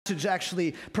Passage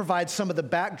actually provides some of the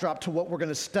backdrop to what we're going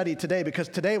to study today, because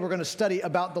today we're going to study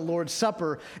about the Lord's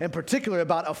Supper, in particular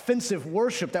about offensive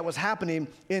worship that was happening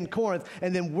in Corinth,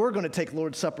 and then we're going to take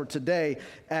Lord's Supper today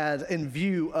as in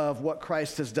view of what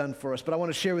Christ has done for us. But I want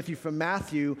to share with you from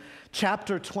Matthew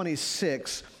chapter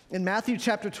 26. In Matthew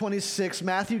chapter 26,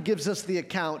 Matthew gives us the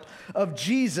account of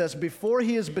Jesus before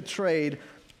he is betrayed,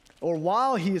 or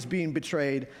while he is being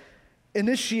betrayed,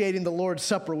 initiating the Lord's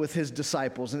Supper with his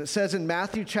disciples. And it says in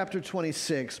Matthew chapter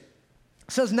 26, it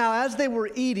says, "Now as they were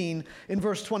eating," in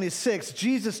verse 26,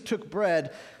 "Jesus took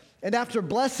bread, and after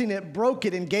blessing it, broke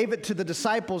it and gave it to the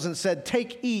disciples and said,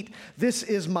 'Take, eat, this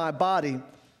is my body.'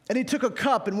 And he took a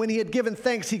cup, and when he had given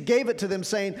thanks, he gave it to them,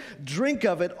 saying, 'Drink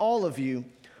of it, all of you.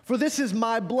 For this is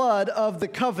my blood of the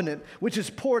covenant, which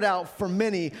is poured out for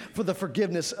many for the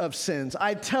forgiveness of sins.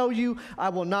 I tell you, I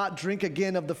will not drink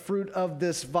again of the fruit of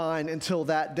this vine until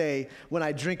that day when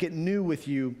I drink it new with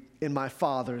you in my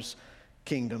Father's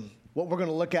kingdom.'" What we're going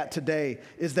to look at today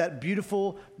is that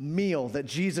beautiful meal that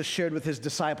Jesus shared with his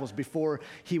disciples before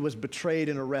he was betrayed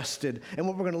and arrested. And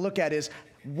what we're going to look at is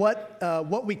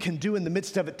what we can do in the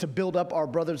midst of it to build up our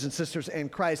brothers and sisters in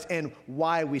Christ, and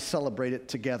why we celebrate it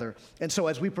together. And so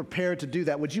as we prepare to do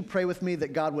that, would you pray with me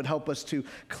that God would help us to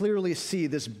clearly see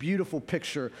this beautiful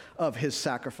picture of his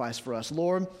sacrifice for us?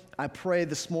 Lord, I pray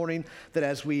this morning that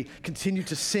as we continue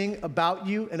to sing about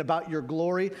you and about your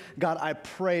glory, God, I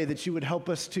pray that you would help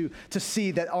us to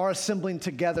see that our assembling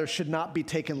together should not be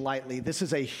taken lightly. This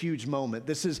is a huge moment.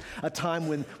 This is a time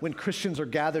when Christians are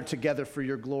gathered together for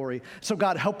your glory. So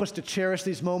God, help us to cherish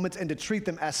these moments and to treat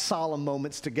them as solemn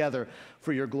moments together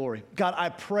for your glory. God, I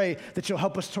pray that you'll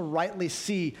help us to rightly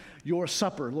see your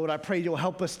supper. Lord, I pray you'll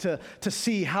help us to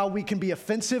see how we can be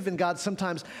offensive, and God,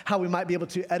 sometimes how we might be able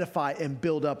to edify and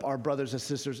build up our brothers and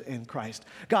sisters in Christ.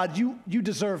 God, you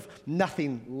deserve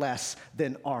nothing less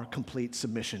than our complete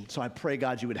submission. So I pray,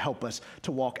 God, you would help us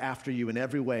to walk after you in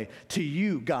every way. To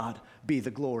you, God, be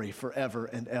the glory forever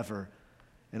and ever.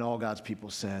 And all God's people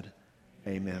said,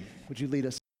 amen. Would you lead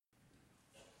us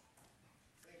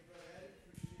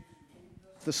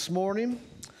this morning?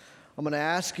 I'm going to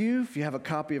ask you, if you have a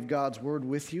copy of God's Word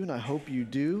with you, and I hope you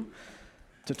do,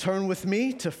 to turn with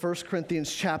me to 1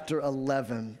 Corinthians chapter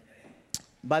 11.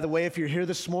 By the way, if you're here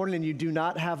this morning and you do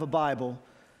not have a Bible,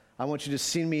 I want you to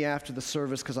see me after the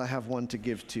service because I have one to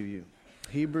give to you.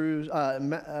 We're going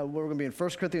to be in 1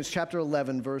 Corinthians chapter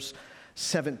 11, verse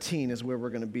 17 is where we're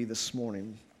going to be this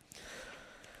morning.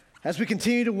 As we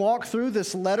continue to walk through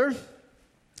this letter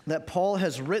that Paul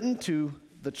has written to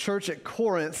the church at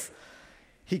Corinth,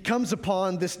 he comes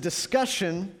upon this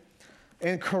discussion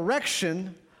and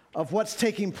correction of what's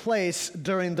taking place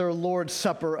during their Lord's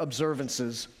Supper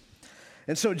observances.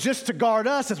 And so just to guard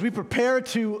us as we prepare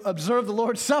to observe the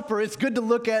Lord's Supper, it's good to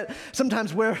look at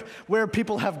sometimes where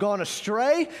people have gone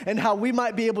astray and how we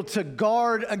might be able to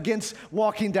guard against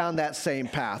walking down that same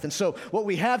path. And so what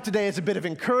we have today is a bit of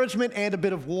encouragement and a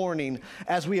bit of warning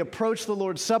as we approach the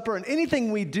Lord's Supper. And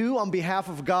anything we do on behalf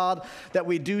of God, that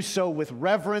we do so with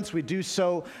reverence, we do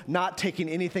so not taking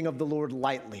anything of the Lord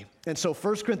lightly. And so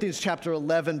 1 Corinthians chapter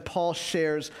 11, Paul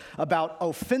shares about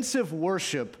offensive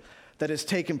worship that has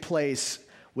taken place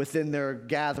within their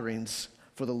gatherings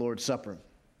for the Lord's Supper.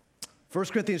 1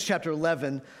 Corinthians chapter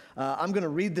 11, I'm going to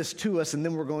read this to us, and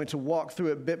then we're going to walk through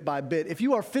it bit by bit. If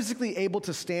you are physically able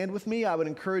to stand with me, I would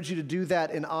encourage you to do that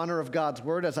in honor of God's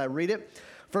word as I read it.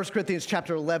 1 Corinthians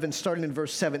chapter 11, starting in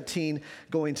verse 17,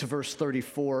 going to verse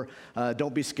 34.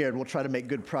 Don't be scared. We'll try to make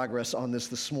good progress on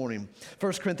this morning.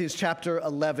 1 Corinthians chapter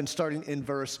 11, starting in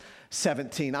verse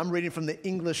 17. I'm reading from the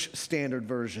English Standard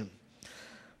Version.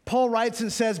 Paul writes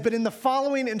and says, "But in the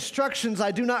following instructions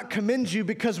I do not commend you,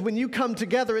 because when you come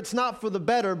together, it's not for the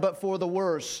better, but for the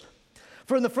worse.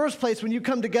 For in the first place, when you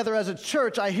come together as a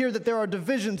church, I hear that there are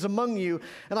divisions among you,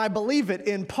 and I believe it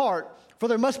in part. For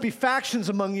there must be factions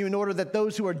among you in order that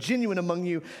those who are genuine among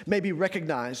you may be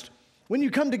recognized. When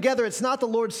you come together, it's not the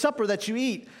Lord's Supper that you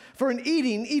eat. For in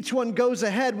eating, each one goes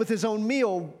ahead with his own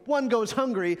meal. One goes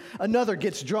hungry, another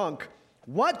gets drunk.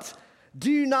 What? Do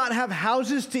you not have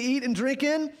houses to eat and drink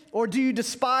in? Or do you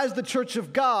despise the church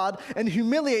of God and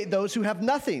humiliate those who have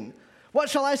nothing? What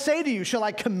shall I say to you? Shall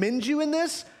I commend you in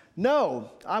this? No,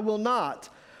 I will not.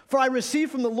 For I received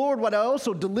from the Lord what I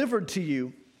also delivered to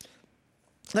you,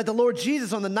 that the Lord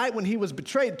Jesus, on the night when he was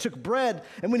betrayed, took bread,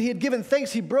 and when he had given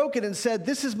thanks, he broke it and said,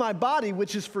 'This is my body,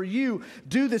 which is for you.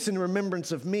 Do this in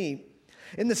remembrance of me.'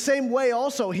 In the same way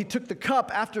also he took the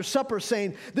cup after supper,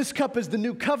 saying, 'This cup is the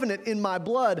new covenant in my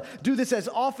blood. Do this as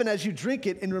often as you drink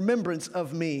it in remembrance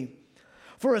of me.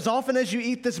 For as often as you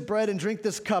eat this bread and drink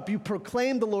this cup, you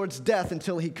proclaim the Lord's death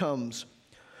until he comes.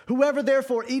 Whoever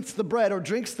therefore eats the bread or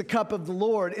drinks the cup of the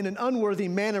Lord in an unworthy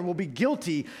manner will be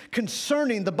guilty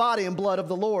concerning the body and blood of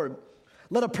the Lord.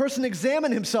 Let a person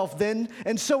examine himself then,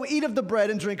 and so eat of the bread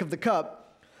and drink of the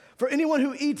cup. For anyone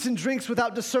who eats and drinks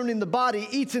without discerning the body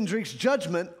eats and drinks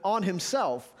judgment on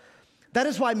himself. That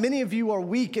is why many of you are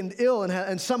weak and ill,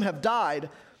 and some have died.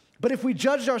 But if we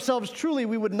judged ourselves truly,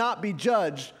 we would not be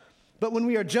judged. But when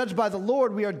we are judged by the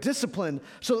Lord, we are disciplined,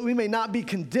 so that we may not be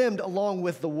condemned along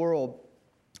with the world.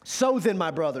 So then,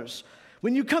 my brothers,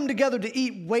 when you come together to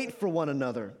eat, wait for one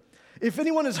another. If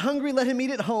anyone is hungry, let him eat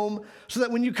at home, so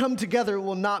that when you come together, it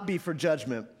will not be for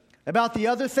judgment. About the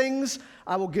other things,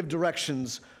 I will give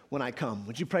directions when I come.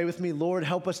 Would you pray with me? Lord,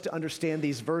 help us to understand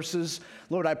these verses.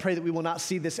 Lord, I pray that we will not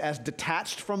see this as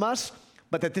detached from us,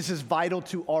 but that this is vital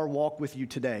to our walk with you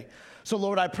today. So,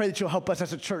 Lord, I pray that you'll help us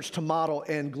as a church to model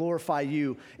and glorify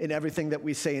you in everything that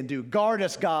we say and do. Guard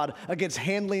us, God, against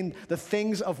handling the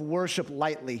things of worship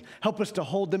lightly. Help us to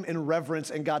hold them in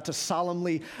reverence and, God, to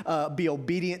solemnly be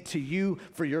obedient to you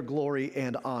for your glory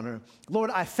and honor. Lord,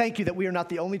 I thank you that we are not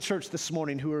the only church this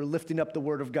morning who are lifting up the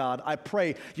word of God. I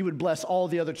pray you would bless all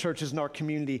the other churches in our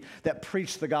community that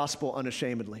preach the gospel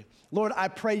unashamedly. Lord, I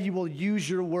pray you will use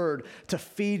your word to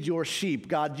feed your sheep.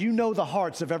 God, you know the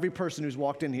hearts of every person who's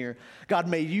walked in here. God,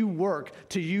 may you work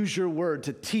to use your word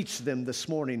to teach them this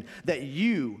morning that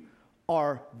you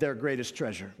are their greatest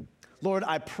treasure. Lord,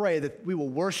 I pray that we will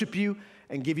worship you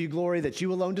and give you glory that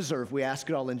you alone deserve. We ask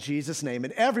it all in Jesus' name.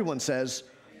 And everyone says,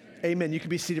 amen. You can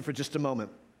be seated for just a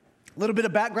moment. A little bit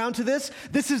of background to this.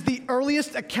 This is the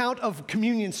earliest account of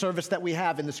communion service that we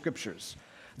have in the scriptures.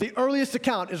 The earliest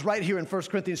account is right here in 1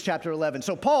 Corinthians chapter 11.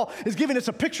 So Paul is giving us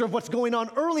a picture of what's going on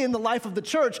early in the life of the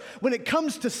church when it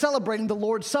comes to celebrating the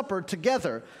Lord's Supper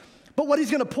together. But what he's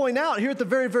going to point out here at the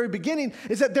very, very beginning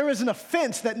is that there is an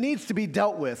offense that needs to be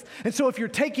dealt with. And so if you're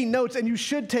taking notes, and you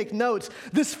should take notes,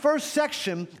 this first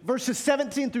section, verses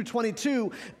 17 through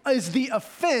 22, is the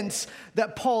offense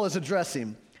that Paul is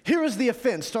addressing. Here is the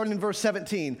offense, starting in verse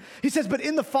 17. He says, but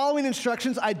in the following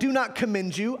instructions, I do not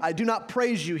commend you, I do not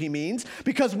praise you, he means,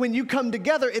 because when you come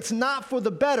together, it's not for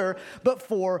the better, but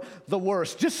for the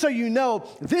worse. Just so you know,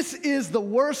 this is the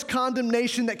worst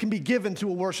condemnation that can be given to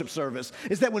a worship service,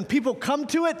 is that when people come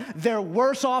to it, they're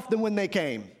worse off than when they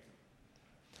came.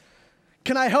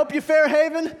 Can I help you,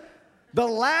 Fairhaven? The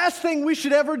last thing we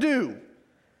should ever do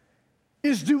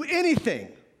is do anything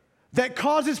that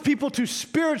causes people to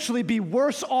spiritually be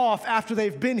worse off after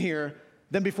they've been here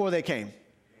than before they came.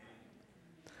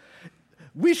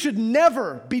 We should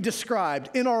never be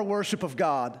described in our worship of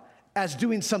God as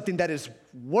doing something that is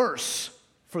worse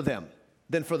for them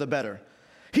than for the better.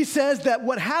 He says that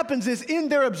what happens is in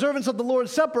their observance of the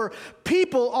Lord's Supper,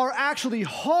 people are actually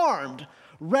harmed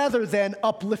rather than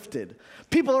uplifted.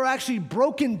 People are actually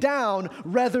broken down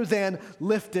rather than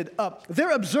lifted up.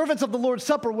 Their observance of the Lord's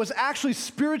Supper was actually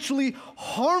spiritually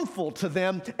harmful to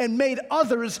them and made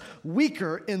others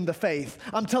weaker in the faith.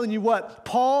 I'm telling you what,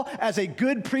 Paul, as a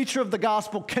good preacher of the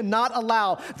gospel, cannot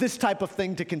allow this type of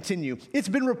thing to continue. It's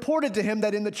been reported to him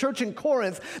that in the church in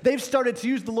Corinth, they've started to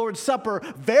use the Lord's Supper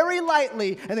very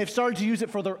lightly, and they've started to use it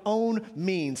for their own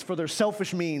means, for their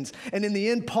selfish means. And in the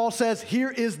end, Paul says, here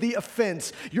is the offense.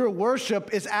 Your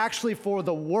worship is actually for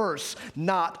the worse,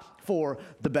 not for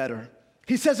the better.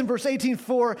 He says in verse 18,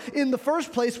 for in the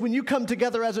first place, when you come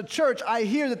together as a church, I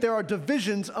hear that there are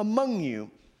divisions among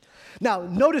you. Now,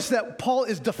 notice that Paul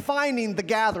is defining the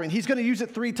gathering. He's going to use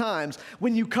it 3 times.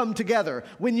 When you come together,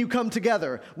 when you come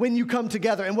together, when you come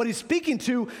together. And what he's speaking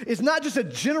to is not just a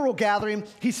general gathering.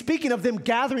 He's speaking of them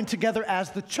gathering together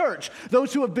as the church.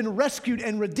 Those who have been rescued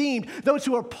and redeemed. Those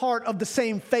who are part of the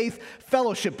same faith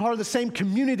fellowship, part of the same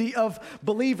community of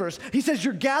believers. He says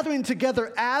you're gathering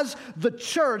together as the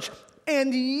church,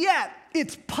 and yet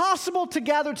it's possible to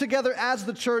gather together as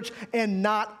the church and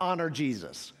not honor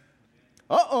Jesus.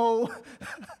 Uh-oh.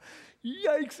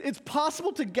 Yikes. It's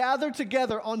possible to gather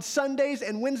together on Sundays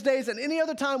and Wednesdays and any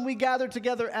other time we gather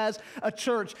together as a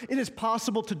church. It is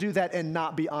possible to do that and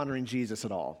not be honoring Jesus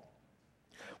at all.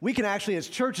 We can actually, as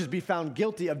churches, be found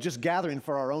guilty of just gathering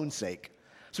for our own sake.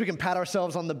 So we can pat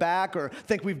ourselves on the back or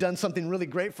think we've done something really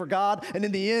great for God, and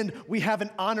in the end, we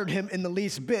haven't honored him in the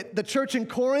least bit. The church in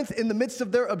Corinth, in the midst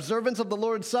of their observance of the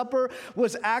Lord's Supper,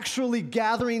 was actually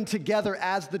gathering together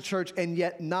as the church and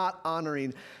yet not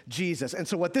honoring Jesus. And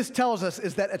so what this tells us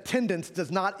is that attendance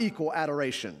does not equal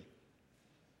adoration.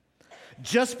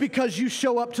 Just because you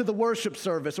show up to the worship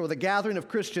service or the gathering of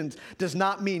Christians does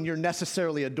not mean you're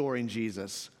necessarily adoring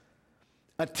Jesus.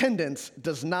 Attendance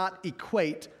does not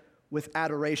equate with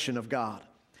adoration of God.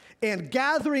 And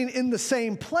gathering in the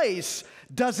same place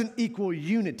doesn't equal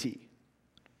unity.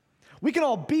 We can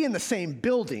all be in the same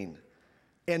building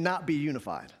and not be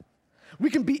unified. We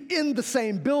can be in the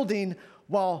same building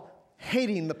while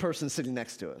hating the person sitting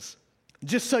next to us.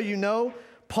 Just so you know,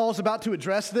 Paul's about to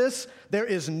address this. There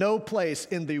is no place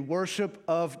in the worship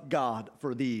of God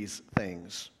for these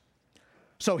things.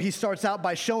 So he starts out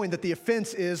by showing that the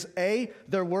offense is A,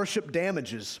 their worship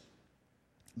damages.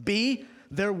 B,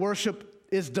 their worship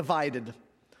is divided.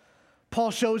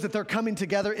 Paul shows that their coming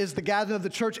together is the gathering of the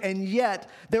church, and yet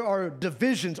there are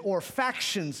divisions or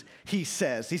factions, he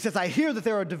says. He says, I hear that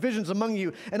there are divisions among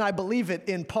you, and I believe it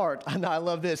in part. And I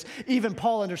love this. Even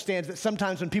Paul understands that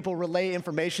sometimes when people relay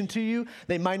information to you,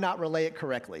 they might not relay it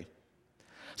correctly.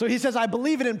 So he says, I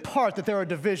believe it in part that there are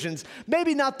divisions,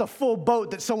 maybe not the full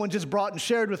boat that someone just brought and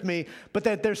shared with me, but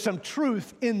that there's some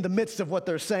truth in the midst of what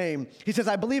they're saying. He says,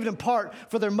 I believe it in part,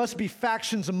 for there must be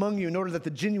factions among you in order that the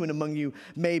genuine among you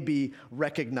may be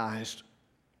recognized.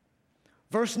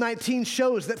 Verse 19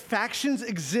 shows that factions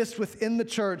exist within the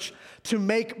church to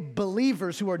make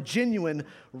believers who are genuine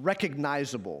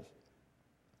recognizable.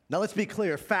 Now let's be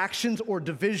clear, factions or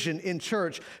division in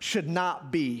church should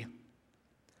not be.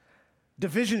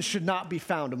 Division should not be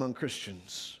found among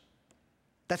Christians.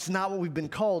 That's not what we've been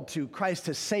called to. Christ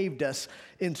has saved us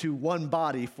into one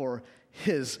body for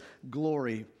his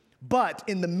glory. But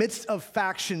in the midst of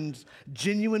factions,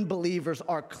 genuine believers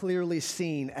are clearly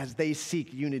seen as they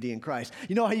seek unity in Christ.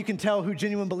 You know how you can tell who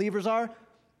genuine believers are?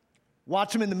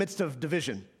 Watch them in the midst of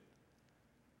division.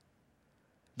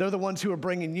 They're the ones who are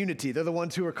bringing unity. They're the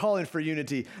ones who are calling for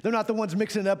unity. They're not the ones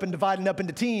mixing it up and dividing up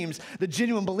into teams. The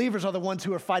genuine believers are the ones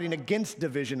who are fighting against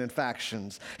division and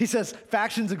factions. He says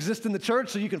factions exist in the church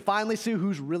so you can finally see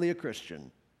who's really a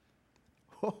Christian.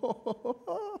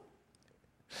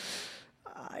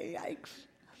 Yikes.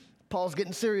 Paul's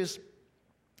getting serious.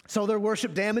 So their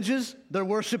worship damages, their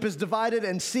worship is divided,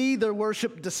 and C, their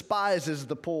worship despises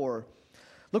the poor.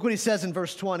 Look what he says in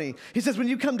verse 20. He says, when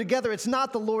you come together, it's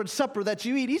not the Lord's Supper that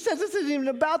you eat. He says, this isn't even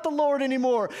about the Lord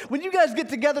anymore. When you guys get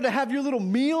together to have your little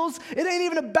meals, it ain't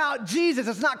even about Jesus.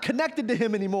 It's not connected to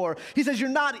him anymore. He says, you're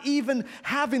not even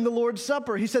having the Lord's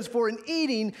Supper. He says, for in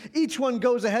eating, each one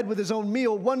goes ahead with his own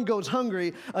meal. One goes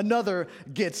hungry, another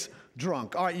gets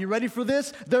drunk. All right, you ready for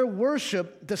this? Their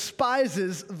worship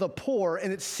despises the poor,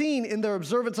 and it's seen in their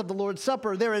observance of the Lord's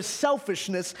Supper. There is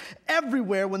selfishness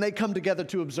everywhere when they come together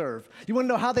to observe. You want to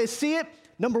know how they see it?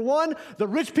 Number one, the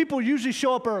rich people usually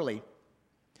show up early,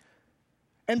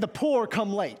 and the poor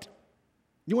come late.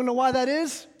 You want to know why that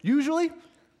is? Usually,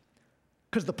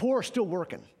 because the poor are still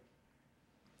working.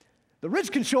 The rich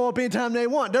can show up anytime they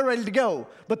want. They're ready to go.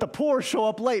 But the poor show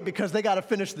up late because they got to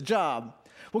finish the job.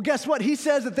 Well, guess what? He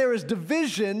says that there is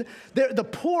division. The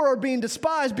poor are being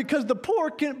despised because the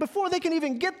poor, before they can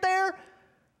even get there,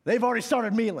 they've already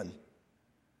started mealing.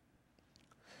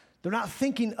 They're not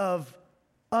thinking of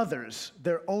others.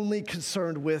 They're only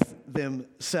concerned with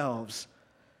themselves.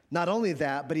 Not only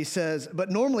that, but he says, but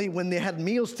normally when they had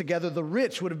meals together, the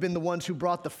rich would have been the ones who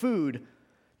brought the food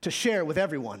to share with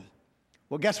everyone.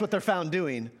 Well, guess what they're found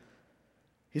doing?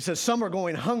 He says, some are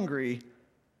going hungry,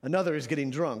 another is getting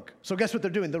drunk. So guess what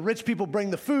they're doing? The rich people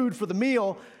bring the food for the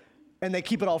meal, and they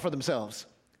keep it all for themselves.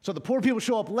 So the poor people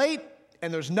show up late,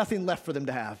 and there's nothing left for them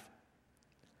to have.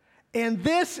 And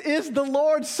this is the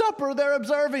Lord's Supper they're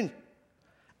observing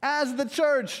as the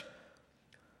church.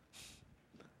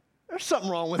 There's something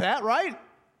wrong with that, right?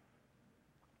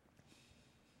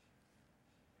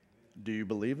 Do you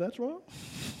believe that's wrong?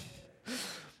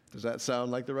 Does that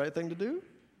sound like the right thing to do?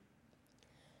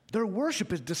 Their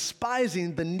worship is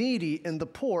despising the needy and the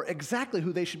poor, exactly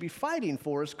who they should be fighting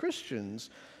for as Christians.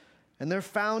 And they're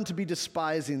found to be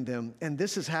despising them, and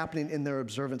this is happening in their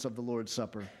observance of the Lord's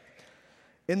Supper.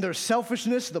 In their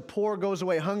selfishness, the poor goes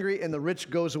away hungry and the rich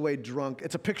goes away drunk.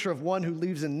 It's a picture of one who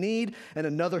leaves in need and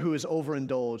another who is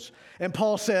overindulged. And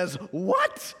Paul says,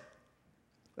 what?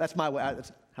 That's my way.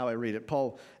 That's how I read it.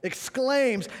 Paul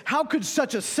exclaims, how could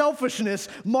such a selfishness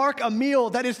mark a meal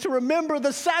that is to remember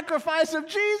the sacrifice of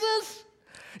Jesus?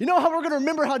 You know how we're going to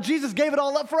remember how Jesus gave it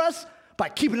all up for us? By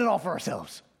keeping it all for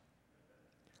ourselves.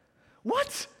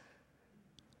 What?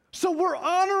 So we're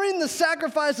honoring the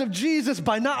sacrifice of Jesus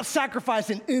by not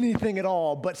sacrificing anything at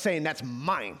all, but saying, that's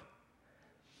mine.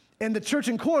 And the church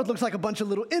in Corinth looks like a bunch of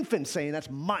little infants saying, that's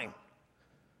mine.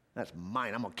 That's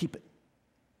mine. I'm going to keep it.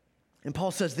 And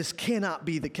Paul says this cannot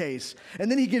be the case.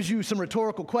 And then he gives you some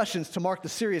rhetorical questions to mark the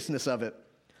seriousness of it.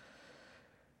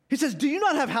 He says, do you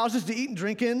not have houses to eat and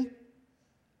drink in?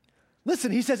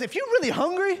 Listen, he says, if you're really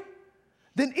hungry,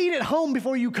 then eat at home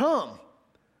before you come.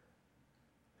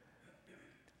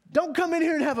 Don't come in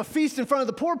here and have a feast in front of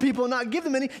the poor people and not give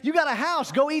them any. You got a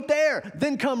house, go eat there,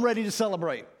 then come ready to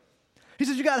celebrate. He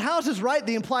says, you got houses, right?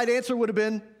 The implied answer would have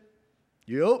been,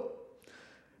 yep.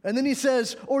 And then he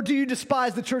says, or do you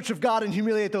despise the church of God and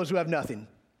humiliate those who have nothing?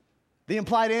 The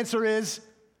implied answer is,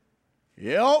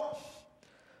 yep.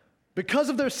 Because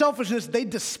of their selfishness, they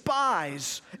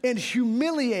despise and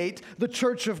humiliate the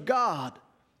church of God.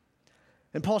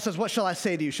 And Paul says, what shall I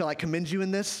say to you? Shall I commend you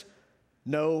in this?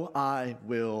 No, I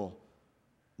will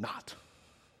not.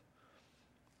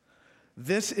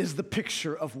 This is the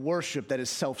picture of worship that is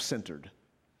self-centered.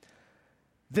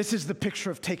 This is the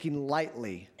picture of taking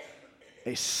lightly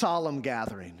a solemn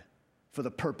gathering for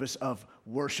the purpose of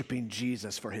worshiping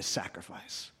Jesus for his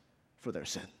sacrifice for their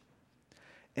sin.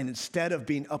 And instead of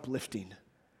being uplifting,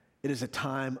 it is a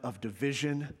time of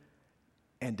division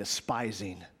and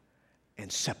despising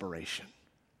and separation.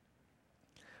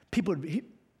 It'd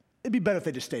be better if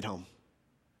they just stayed home.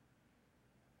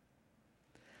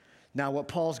 Now, what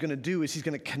Paul's going to do is he's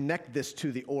going to connect this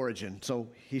to the origin. So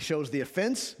he shows the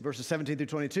offense, verses 17 through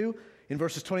 22. In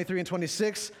verses 23 and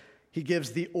 26, he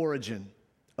gives the origin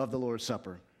of the Lord's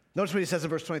Supper. Notice what he says in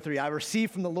verse 23. I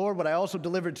received from the Lord what I also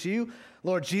delivered to you.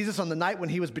 Lord Jesus, on the night when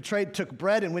he was betrayed, took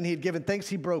bread, and when he had given thanks,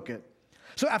 he broke it.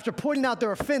 So after pointing out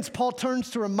their offense, Paul turns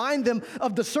to remind them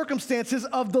of the circumstances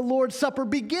of the Lord's Supper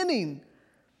beginning.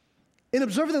 In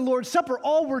observing the Lord's Supper,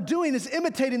 all we're doing is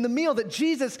imitating the meal that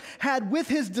Jesus had with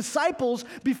his disciples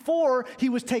before he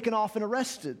was taken off and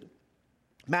arrested.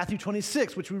 Matthew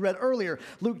 26, which we read earlier,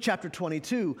 Luke chapter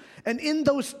 22. And in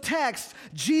those texts,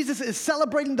 Jesus is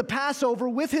celebrating the Passover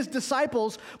with his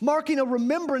disciples, marking a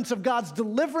remembrance of God's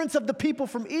deliverance of the people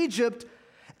from Egypt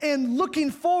and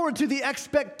looking forward to the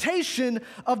expectation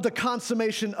of the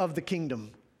consummation of the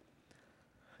kingdom.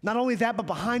 Not only that, but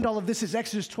behind all of this is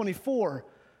Exodus 24,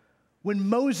 when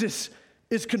Moses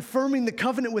is confirming the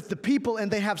covenant with the people and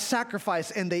they have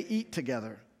sacrifice and they eat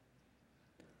together.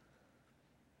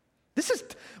 This is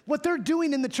what they're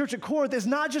doing in the church at Corinth is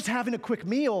not just having a quick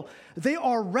meal. They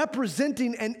are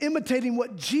representing and imitating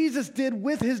what Jesus did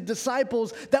with his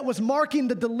disciples that was marking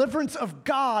the deliverance of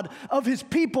God, of his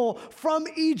people from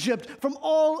Egypt, from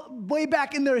all way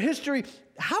back in their history.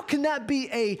 How can that be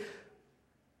an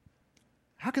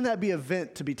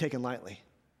event to be taken lightly?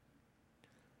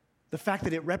 The fact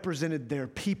that it represented their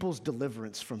people's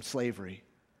deliverance from slavery,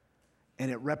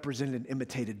 and it represented and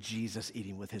imitated Jesus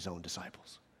eating with his own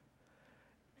disciples.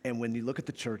 And when you look at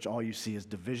the church, all you see is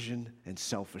division and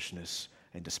selfishness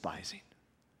and despising.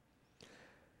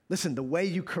 Listen, the way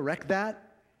you correct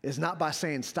that is not by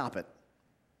saying stop it.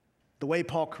 The way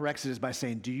Paul corrects it is by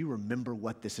saying, do you remember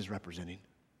what this is representing?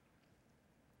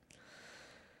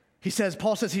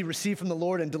 Paul says he received from the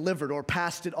Lord and delivered or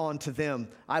passed it on to them.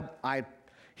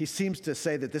 He seems to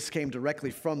say that this came directly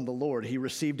from the Lord. He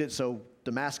received it, so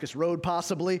Damascus Road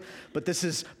possibly, but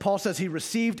Paul says he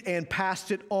received and passed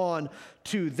it on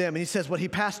to them. And he says what he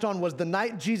passed on was the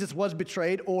night Jesus was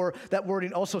betrayed, or that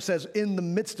wording also says in the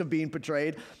midst of being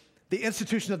betrayed, the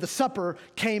institution of the supper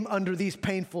came under these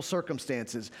painful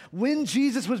circumstances. When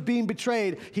Jesus was being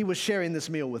betrayed, he was sharing this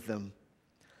meal with them.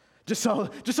 Just so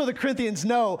the Corinthians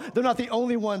know, they're not the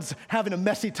only ones having a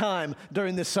messy time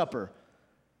during this supper.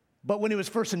 But when it was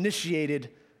first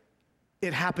initiated,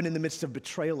 it happened in the midst of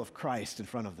betrayal of Christ in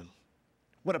front of them.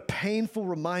 What a painful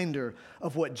reminder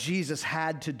of what Jesus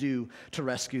had to do to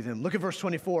rescue them. Look at verse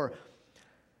 24. It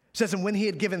says, and when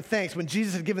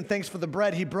Jesus had given thanks for the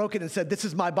bread, he broke it and said, this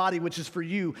is my body, which is for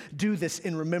you. Do this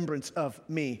in remembrance of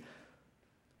me.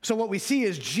 So what we see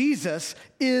is Jesus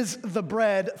is the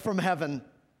bread from heaven.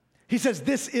 He says,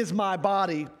 this is my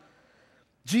body.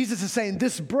 Jesus is saying,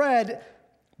 this bread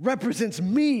represents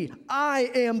me. I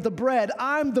am the bread.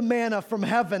 I'm the manna from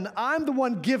heaven. I'm the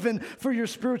one given for your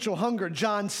spiritual hunger.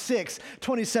 John 6,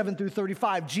 27 through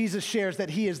 35, Jesus shares that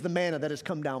he is the manna that has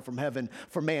come down from heaven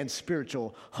for man's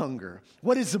spiritual hunger.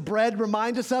 What does the bread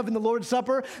remind us of in the Lord's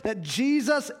Supper? That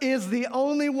Jesus is the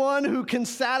only one who can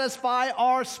satisfy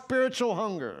our spiritual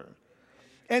hunger.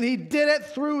 And he did it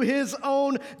through his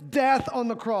own death on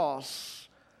the cross.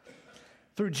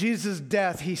 Through Jesus'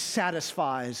 death, he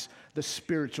satisfies the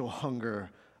spiritual hunger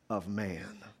of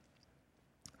man.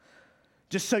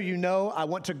 Just so you know, I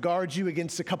want to guard you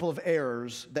against a couple of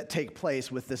errors that take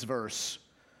place with this verse.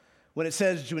 When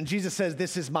Jesus says,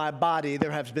 this is my body,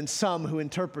 there have been some who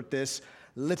interpret this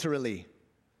literally.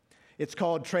 It's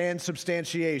called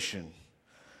transubstantiation.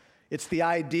 It's the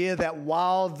idea that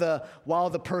while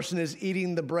the person is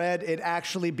eating the bread, it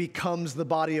actually becomes the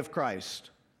body of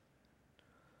Christ.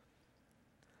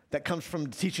 That comes from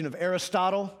the teaching of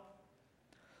Aristotle.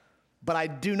 But I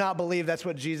do not believe that's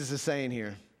what Jesus is saying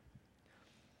here.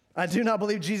 I do not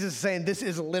believe Jesus is saying, this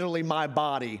is literally my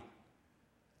body.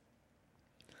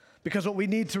 Because what we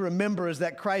need to remember is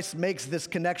that Christ makes this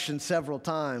connection several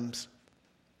times,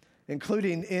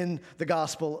 including in the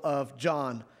Gospel of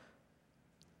John.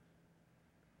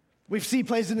 We see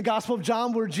places in the Gospel of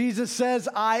John where Jesus says,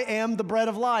 I am the bread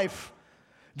of life.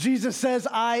 Jesus says,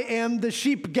 I am the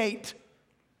sheep gate.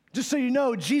 Just so you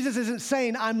know, Jesus isn't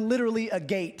saying I'm literally a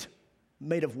gate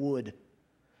made of wood.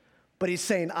 But he's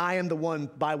saying, I am the one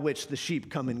by which the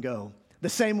sheep come and go. The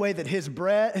same way that his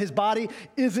body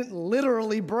isn't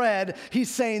literally bread, he's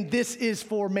saying this is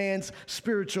for man's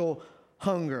spiritual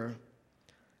hunger.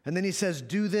 And then he says,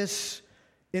 do this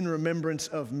in remembrance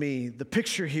of me. The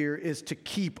picture here is to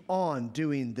keep on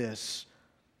doing this.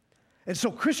 And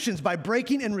so Christians, by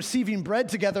breaking and receiving bread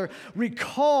together,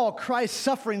 recall Christ's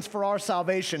sufferings for our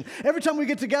salvation. Every time we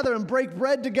get together and break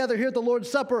bread together here at the Lord's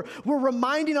Supper, we're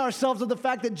reminding ourselves of the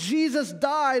fact that Jesus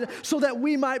died so that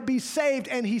we might be saved,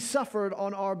 and he suffered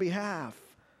on our behalf.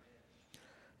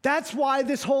 That's why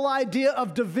this whole idea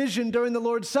of division during the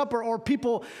Lord's Supper, or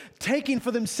people taking for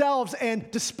themselves and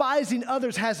despising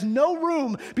others, has no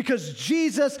room, because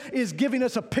Jesus is giving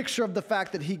us a picture of the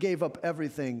fact that he gave up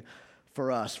everything for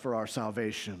us, for our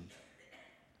salvation.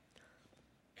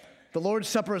 The Lord's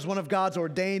Supper is one of God's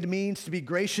ordained means to be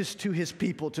gracious to his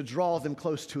people, to draw them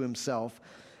close to himself.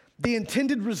 The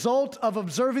intended result of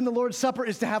observing the Lord's Supper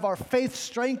is to have our faith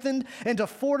strengthened and to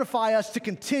fortify us to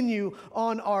continue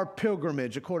on our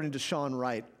pilgrimage, according to Sean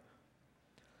Wright.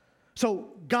 So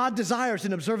God desires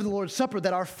in observing the Lord's Supper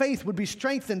that our faith would be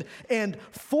strengthened and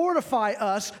fortify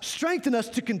us, strengthen us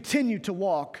to continue to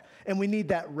walk, and we need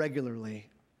that regularly.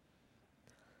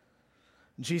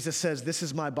 Jesus says, this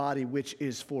is my body, which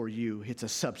is for you. It's a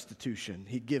substitution.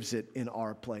 He gives it in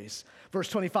our place. Verse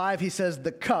 25, he says,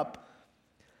 the cup.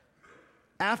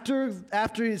 After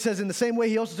he says, in the same way,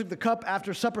 he also took the cup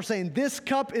after supper, saying, this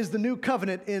cup is the new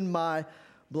covenant in my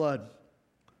blood.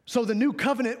 So the new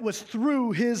covenant was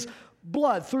through his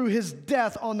blood, through his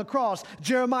death on the cross.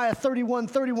 Jeremiah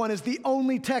 31:31 is the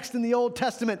only text in the Old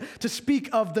Testament to speak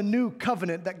of the new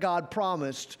covenant that God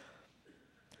promised.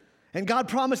 And God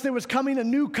promised there was coming a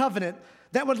new covenant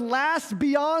that would last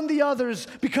beyond the others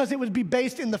because it would be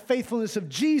based in the faithfulness of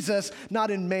Jesus, not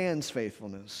in man's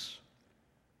faithfulness.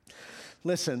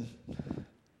 Listen,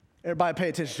 everybody pay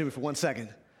attention to me for 1 second.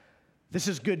 This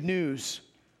is good news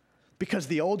because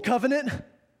the old covenant,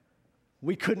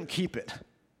 we couldn't keep it.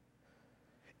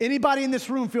 Anybody in this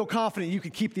room feel confident you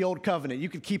could keep the old covenant, you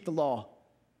could keep the law?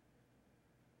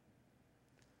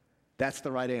 That's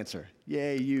the right answer.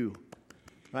 Yay, you.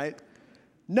 Right?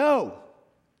 No.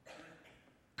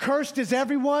 Cursed is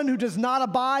everyone who does not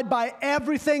abide by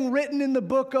everything written in the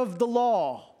book of the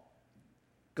law.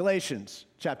 Galatians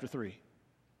chapter 3.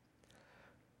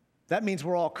 That means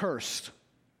we're all cursed.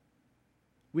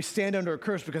 We stand under a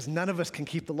curse because none of us can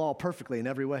keep the law perfectly in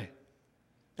every way.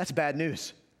 That's bad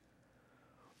news.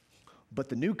 But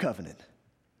the new covenant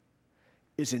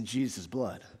is in Jesus'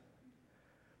 blood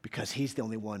because he's the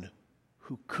only one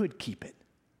who could keep it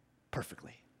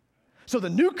perfectly. So the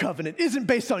new covenant isn't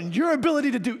based on your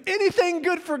ability to do anything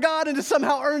good for God and to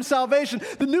somehow earn salvation.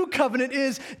 The new covenant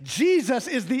is Jesus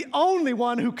is the only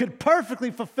one who could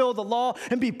perfectly fulfill the law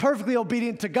and be perfectly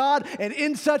obedient to God. And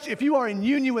in such, if you are in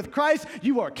union with Christ,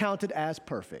 you are counted as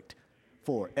perfect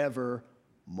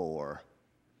forevermore.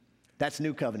 That's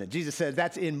new covenant. Jesus says,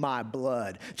 that's in my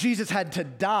blood. Jesus had to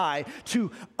die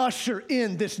to usher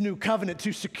in this new covenant,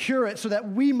 to secure it so that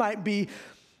we might be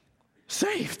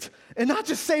saved. And not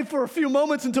just saved for a few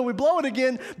moments until we blow it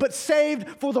again, but saved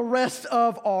for the rest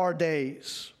of our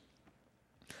days.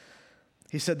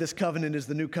 He said, this covenant is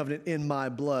the new covenant in my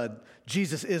blood.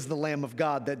 Jesus is the Lamb of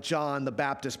God that John the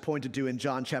Baptist pointed to in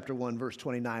John chapter 1, verse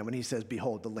 29, when he says,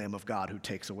 behold, the Lamb of God who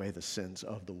takes away the sins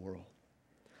of the world.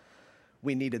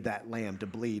 We needed that lamb to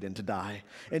bleed and to die.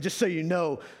 And just so you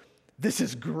know, this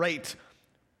is great.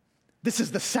 This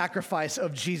is the sacrifice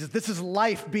of Jesus. This is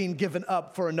life being given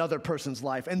up for another person's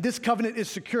life. And this covenant is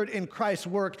secured in Christ's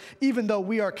work, even though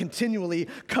we are continually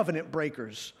covenant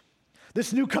breakers.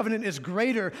 This new covenant is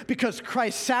greater because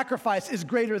Christ's sacrifice is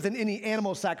greater than any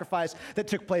animal sacrifice that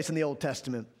took place in the Old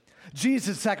Testament.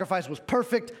 Jesus' sacrifice was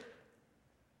perfect,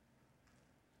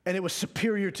 and it was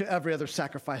superior to every other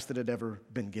sacrifice that had ever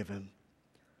been given.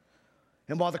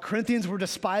 And while the Corinthians were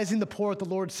despising the poor at the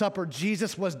Lord's Supper,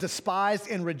 Jesus was despised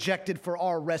and rejected for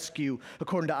our rescue,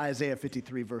 according to Isaiah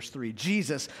 53, verse 3.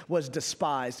 Jesus was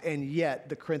despised, and yet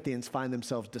the Corinthians find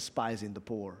themselves despising the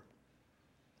poor.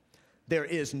 There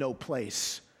is no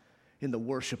place in the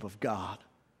worship of God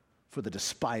for the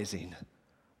despising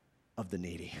of the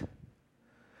needy.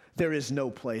 There is no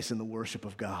place in the worship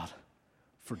of God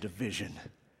for division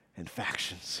and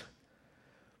factions.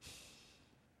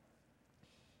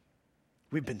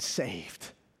 We've been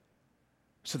saved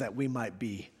so that we might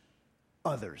be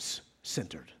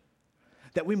others-centered,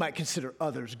 that we might consider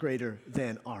others greater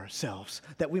than ourselves,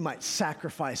 that we might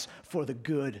sacrifice for the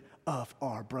good of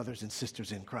our brothers and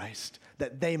sisters in Christ,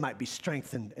 that they might be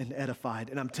strengthened and edified.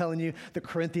 And I'm telling you, the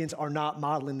Corinthians are not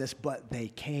modeling this, but they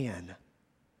can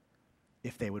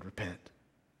if they would repent.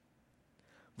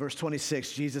 Verse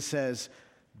 26, Jesus says,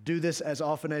 do this as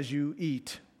often as you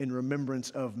eat in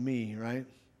remembrance of me, right?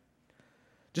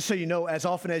 Just so you know, as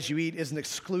often as you eat is an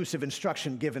exclusive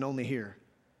instruction given only here.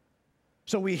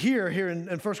 So we hear here in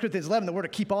 1 Corinthians 11 that we're to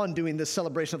keep on doing this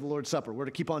celebration of the Lord's Supper. We're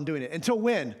to keep on doing it. Until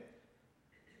when?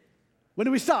 When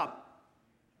do we stop?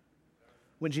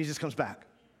 When Jesus comes back.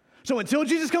 So until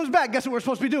Jesus comes back, guess what we're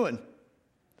supposed to be doing?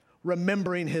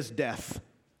 Remembering his death.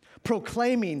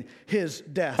 Proclaiming his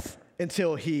death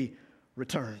until he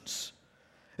returns.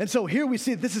 And so here we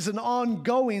see this is an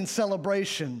ongoing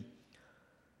celebration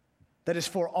that is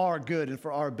for our good and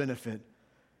for our benefit.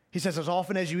 He says, as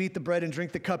often as you eat the bread and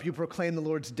drink the cup, you proclaim the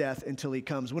Lord's death until he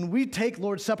comes. When we take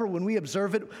Lord's Supper, when we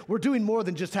observe it, we're doing more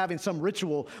than just having some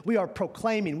ritual. We are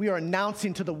proclaiming, we are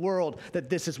announcing to the world that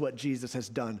this is what Jesus has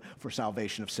done for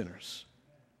salvation of sinners.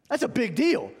 That's a big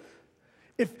deal.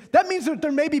 If that means that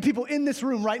there may be people in this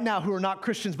room right now who are not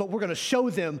Christians, but we're going to show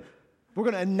them, we're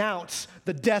going to announce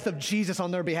the death of Jesus on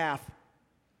their behalf.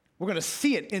 We're going to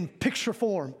see it in picture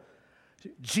form.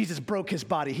 Jesus broke his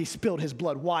body. He spilled his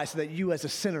blood. Why? So that you as a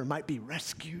sinner might be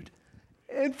rescued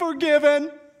and forgiven.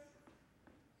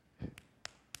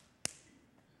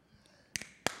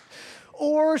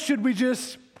 Or should we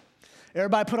just,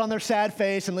 everybody put on their sad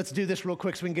face and let's do this real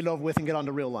quick so we can get it over with and get on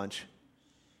to real lunch?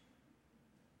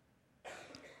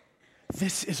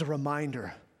 This is a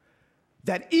reminder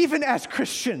that even as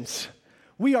Christians,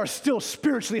 we are still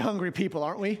spiritually hungry people,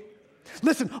 aren't we?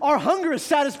 Listen, our hunger is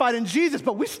satisfied in Jesus,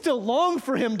 but we still long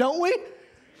for him, don't we?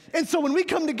 And so when we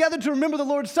come together to remember the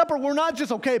Lord's Supper, we're not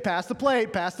just, okay, pass the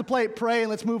plate, pray, and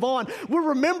let's move on. We're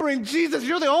remembering, Jesus,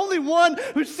 you're the only one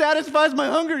who satisfies my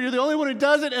hunger. You're the only one who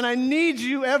does it, and I need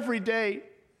you every day.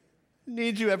 I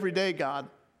need you every day, God.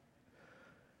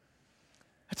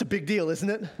 That's a big deal, isn't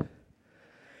it?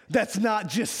 That's not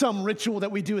just some ritual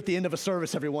that we do at the end of a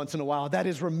service every once in a while. That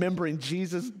is remembering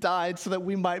Jesus died so that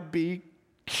we might be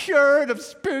cured of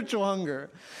spiritual hunger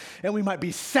and we might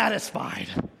be satisfied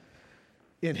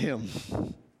in him.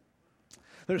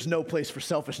 There's no place for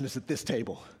selfishness at this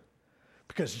table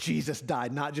because Jesus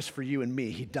died not just for you and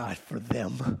me, he died for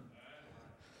them.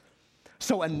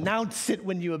 So announce it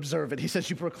when you observe it. He says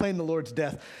you proclaim the Lord's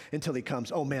death until he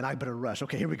comes. Oh man, I better rush.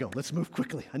 Okay, here we go. Let's move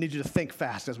quickly. I need you to think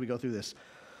fast as we go through this.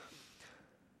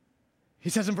 He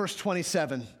says in verse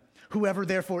 27, whoever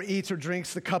therefore eats or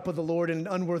drinks the cup of the Lord in an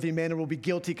unworthy manner will be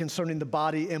guilty concerning the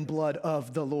body and blood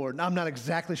of the Lord. Now, I'm not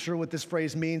exactly sure what this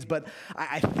phrase means, but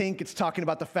I think it's talking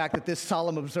about the fact that this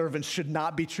solemn observance should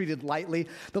not be treated lightly.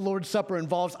 The Lord's Supper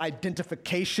involves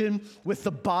identification with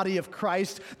the body of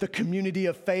Christ, the community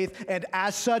of faith, and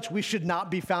as such, we should not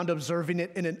be found observing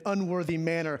it in an unworthy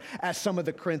manner as some of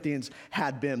the Corinthians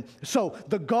had been. So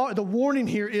the warning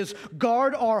here is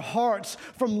guard our hearts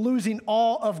from losing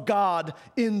awe of God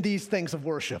in these things of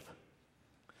worship.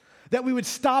 That we would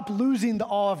stop losing the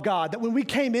awe of God. That when we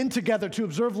came in together to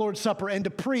observe Lord's Supper and to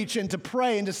preach and to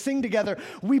pray and to sing together,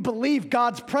 we believe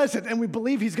God's present and we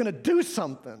believe he's going to do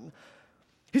something.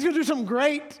 He's going to do something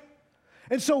great.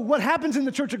 And so what happens in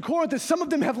the church at Corinth is some of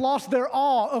them have lost their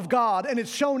awe of God, and it's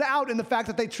shown out in the fact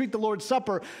that they treat the Lord's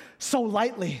Supper so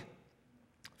lightly.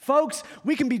 Folks,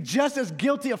 we can be just as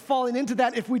guilty of falling into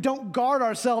that if we don't guard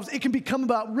ourselves. It can become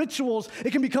about rituals, it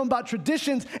can become about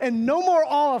traditions, and no more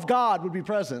awe of God would be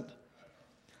present.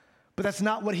 But that's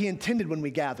not what he intended when we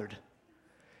gathered.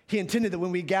 He intended that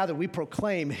when we gather, we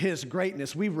proclaim his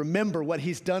greatness. We remember what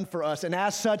he's done for us, and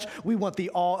as such, we want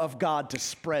the awe of God to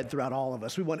spread throughout all of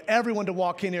us. We want everyone to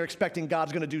walk in here expecting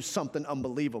God's going to do something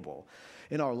unbelievable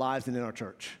in our lives and in our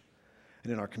church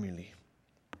and in our community.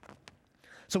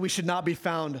 So we should not be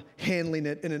found handling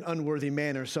it in an unworthy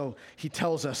manner. So he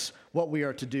tells us what we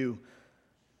are to do.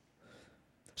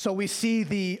 So we see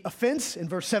the offense in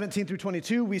verse 17 through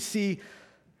 22. We see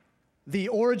the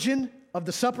origin of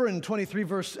the supper in 23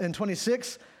 verse and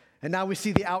 26. And now we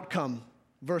see the outcome,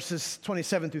 verses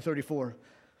 27 through 34.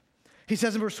 He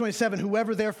says in verse 27,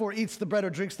 whoever therefore eats the bread or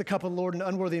drinks the cup of the Lord in an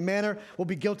unworthy manner will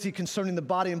be guilty concerning the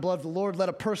body and blood of the Lord. Let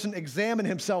a person examine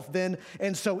himself then,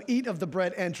 and so eat of the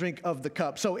bread and drink of the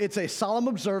cup. So it's a solemn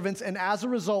observance, and as a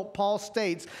result, Paul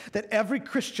states that every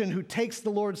Christian who takes the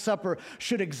Lord's Supper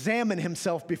should examine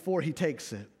himself before he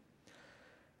takes it.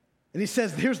 And he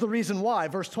says, here's the reason why,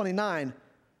 verse 29,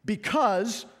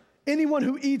 because Anyone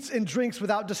who eats and drinks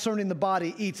without discerning the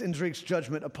body eats and drinks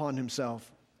judgment upon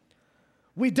himself.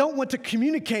 We don't want to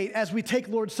communicate as we take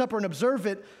Lord's Supper and observe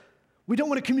it. We don't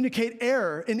want to communicate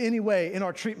error in any way in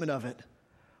our treatment of it.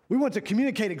 We want to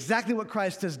communicate exactly what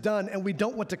Christ has done, and we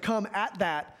don't want to come at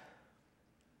that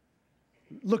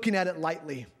looking at it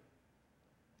lightly.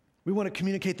 We want to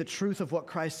communicate the truth of what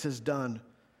Christ has done.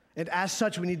 And as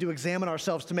such, we need to examine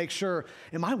ourselves to make sure,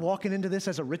 am I walking into this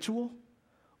as a ritual?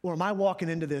 Or am I walking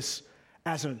into this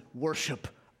as a worship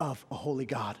of a holy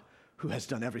God who has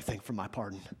done everything for my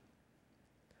pardon?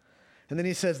 And then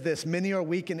he says this, many are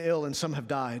weak and ill and some have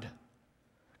died.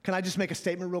 Can I just make a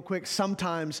statement real quick?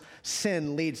 Sometimes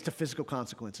sin leads to physical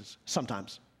consequences.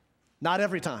 Sometimes. Not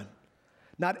every time.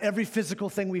 Not every physical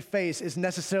thing we face is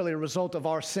necessarily a result of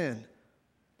our sin.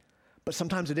 But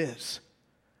sometimes it is.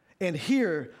 And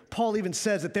here, Paul even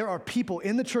says that there are people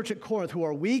in the church at Corinth who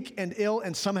are weak and ill,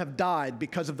 and some have died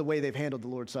because of the way they've handled the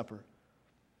Lord's Supper.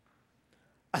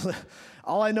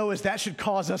 All I know is that should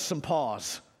cause us some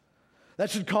pause. That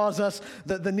should cause us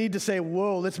the need to say,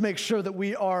 whoa, let's make sure that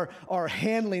we are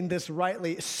handling this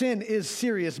rightly. Sin is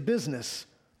serious business.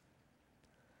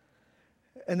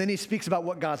 And then he speaks about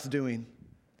what God's doing.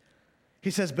 He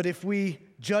says, but if we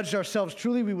judged ourselves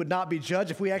truly, we would not be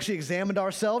judged. If we actually examined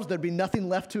ourselves, there'd be nothing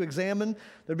left to examine.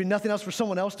 There'd be nothing else for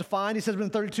someone else to find. He says in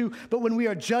 32, but when we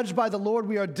are judged by the Lord,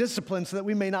 we are disciplined so that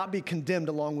we may not be condemned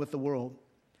along with the world.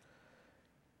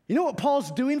 You know what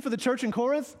Paul's doing for the church in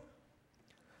Corinth?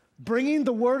 Bringing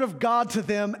the word of God to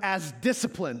them as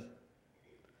discipline.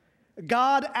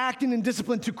 God acting in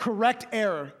discipline to correct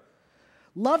error.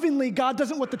 Lovingly, God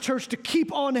doesn't want the church to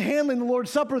keep on handling the Lord's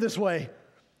Supper this way.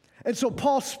 And so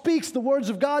Paul speaks the words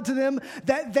of God to them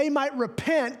that they might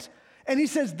repent. And he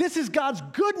says, this is God's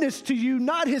goodness to you,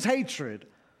 not his hatred.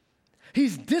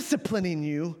 He's disciplining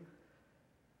you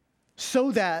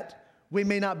so that we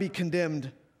may not be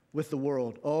condemned with the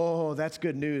world. Oh, that's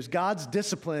good news. God's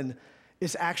discipline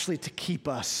is actually to keep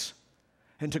us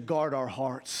and to guard our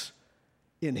hearts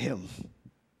in him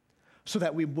so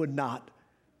that we would not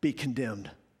be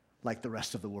condemned like the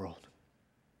rest of the world.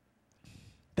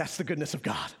 That's the goodness of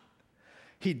God.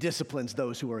 He disciplines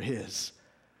those who are his,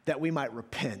 that we might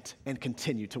repent and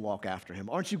continue to walk after him.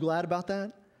 Aren't you glad about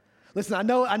that? Listen, I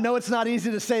know it's not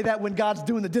easy to say that when God's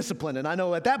doing the discipline, and I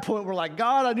know at that point we're like,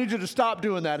 God, I need you to stop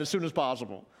doing that as soon as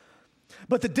possible.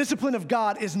 But the discipline of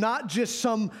God is not just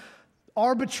some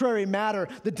arbitrary matter.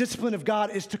 The discipline of God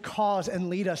is to cause and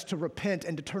lead us to repent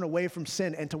and to turn away from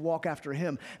sin and to walk after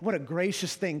him. What a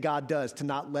gracious thing God does to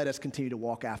not let us continue to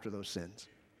walk after those sins.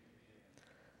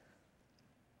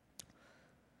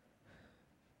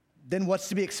 Then what's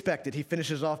to be expected? He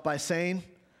finishes off by saying,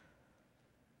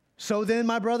 so then,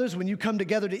 my brothers, when you come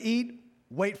together to eat,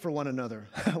 wait for one another.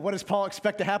 What does Paul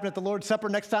expect to happen at the Lord's Supper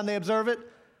next time they observe it?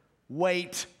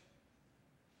 Wait.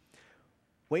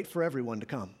 Wait for everyone to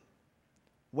come.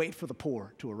 Wait for the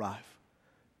poor to arrive.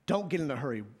 Don't get in a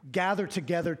hurry. Gather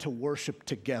together to worship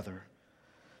together.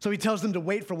 So he tells them to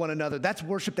wait for one another. That's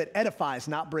worship that edifies,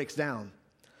 not breaks down.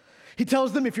 He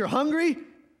tells them, if you're hungry,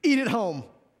 eat at home.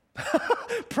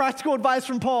 Practical advice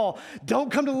from Paul. Don't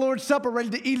come to the Lord's Supper ready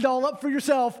to eat it all up for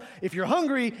yourself. If you're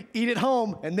hungry, eat at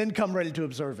home and then come ready to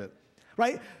observe it.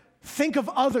 Right? Think of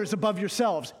others above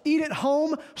yourselves. Eat at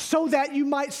home so that you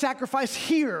might sacrifice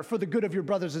here for the good of your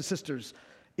brothers and sisters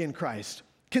in Christ.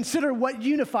 Consider what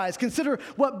unifies. Consider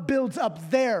what builds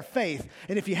up their faith.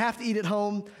 And if you have to eat at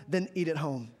home, then eat at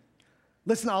home.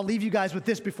 Listen, I'll leave you guys with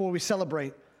this before we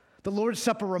celebrate. The Lord's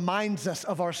Supper reminds us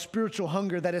of our spiritual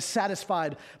hunger that is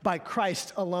satisfied by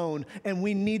Christ alone, and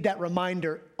we need that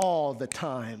reminder all the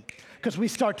time because we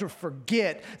start to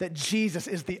forget that Jesus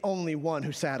is the only one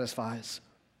who satisfies.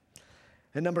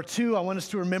 And number two, I want us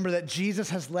to remember that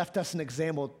Jesus has left us an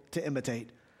example to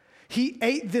imitate. He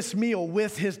ate this meal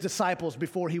with his disciples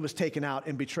before he was taken out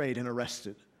and betrayed and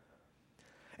arrested.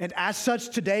 And as such,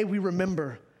 today we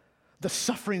remember the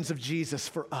sufferings of Jesus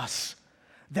for us,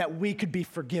 that we could be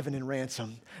forgiven and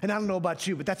ransomed. And I don't know about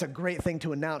you, but that's a great thing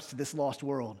to announce to this lost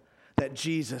world, that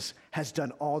Jesus has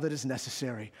done all that is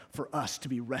necessary for us to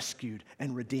be rescued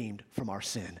and redeemed from our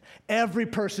sin. Every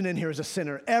person in here is a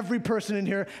sinner. Every person in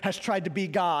here has tried to be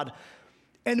God.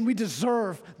 And we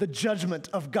deserve the judgment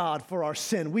of God for our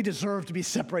sin. We deserve to be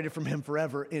separated from him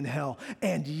forever in hell.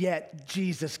 And yet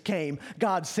Jesus came.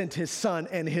 God sent his son,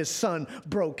 and his son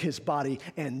broke his body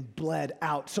and bled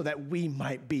out so that we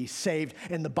might be saved.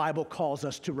 And the Bible calls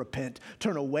us to repent.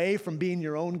 Turn away from being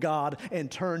your own God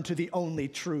and turn to the only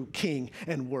true King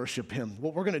and worship him.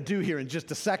 What we're going to do here in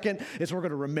just a second is we're going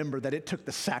to remember that it took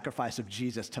the sacrifice of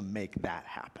Jesus to make that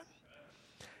happen.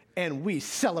 And we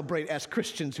celebrate as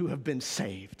Christians who have been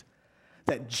saved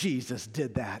that Jesus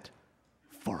did that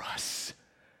for us.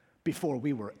 Before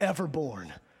we were ever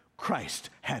born, Christ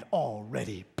had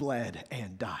already bled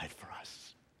and died for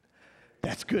us.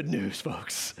 That's good news,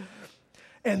 folks.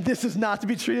 And this is not to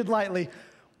be treated lightly.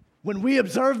 When we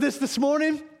observe this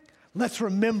morning, let's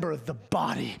remember the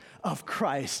body of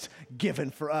Christ given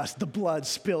for us, the blood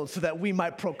spilled so that we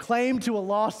might proclaim to a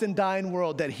lost and dying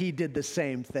world that he did the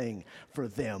same thing for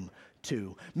them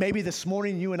too. Maybe this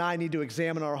morning you and I need to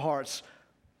examine our hearts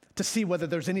to see whether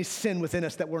there's any sin within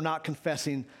us that we're not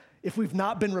confessing. If we've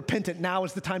not been repentant, now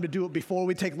is the time to do it before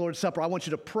we take Lord's Supper. I want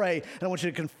you to pray, and I want you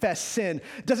to confess sin.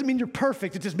 It doesn't mean you're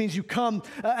perfect. It just means you come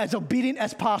as obedient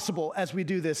as possible as we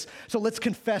do this. So let's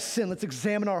confess sin. Let's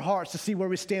examine our hearts to see where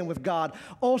we stand with God.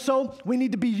 Also, we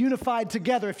need to be unified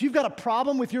together. If you've got a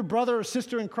problem with your brother or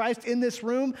sister in Christ in this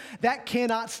room, that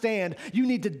cannot stand. You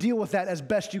need to deal with that as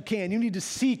best you can. You need to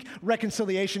seek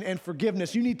reconciliation and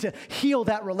forgiveness. You need to heal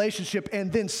that relationship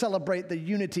and then celebrate the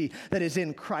unity that is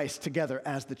in Christ together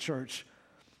as the church.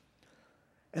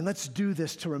 And let's do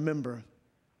this to remember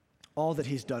all that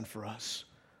he's done for us.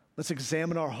 Let's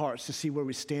examine our hearts to see where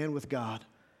we stand with God,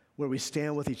 where we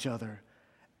stand with each other,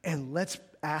 and let's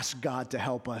ask God to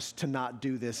help us to not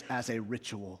do this as a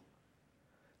ritual.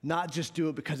 Not just do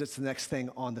it because it's the next thing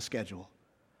on the schedule,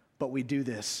 but we do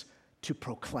this to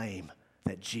proclaim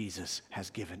that Jesus has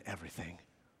given everything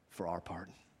for our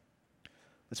pardon.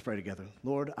 Let's pray together.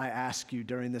 Lord, I ask you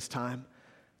during this time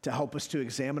to help us to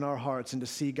examine our hearts and to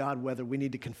see, God, whether we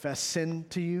need to confess sin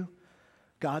to you,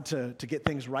 God, to get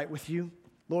things right with you.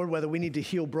 Lord, whether we need to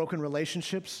heal broken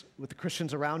relationships with the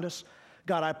Christians around us.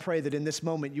 God, I pray that in this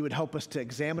moment you would help us to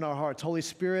examine our hearts. Holy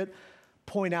Spirit,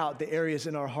 point out the areas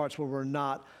in our hearts where we're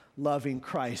not loving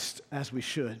Christ as we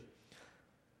should.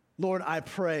 Lord, I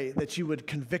pray that you would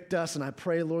convict us, and I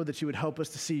pray, Lord, that you would help us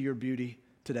to see your beauty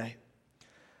today.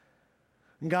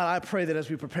 And God, I pray that as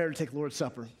we prepare to take Lord's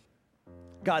Supper,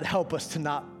 God, help us to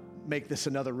not make this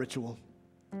another ritual.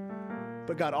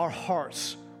 But God, our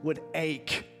hearts would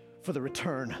ache for the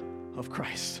return of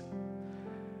Christ.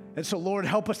 And so, Lord,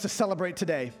 help us to celebrate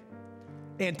today,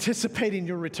 anticipating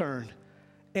your return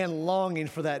and longing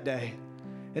for that day.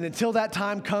 And until that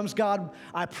time comes, God,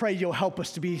 I pray you'll help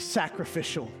us to be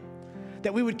sacrificial,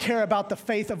 that we would care about the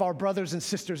faith of our brothers and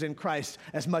sisters in Christ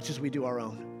as much as we do our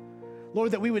own.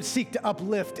 Lord, that we would seek to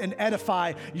uplift and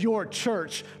edify your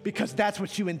church because that's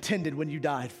what you intended when you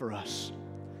died for us.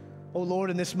 Oh, Lord,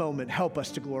 in this moment, help us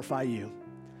to glorify you.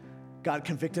 God,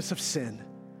 convict us of sin.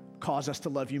 Cause us to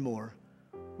love you more.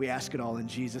 We ask it all in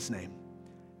Jesus' name.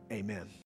 Amen.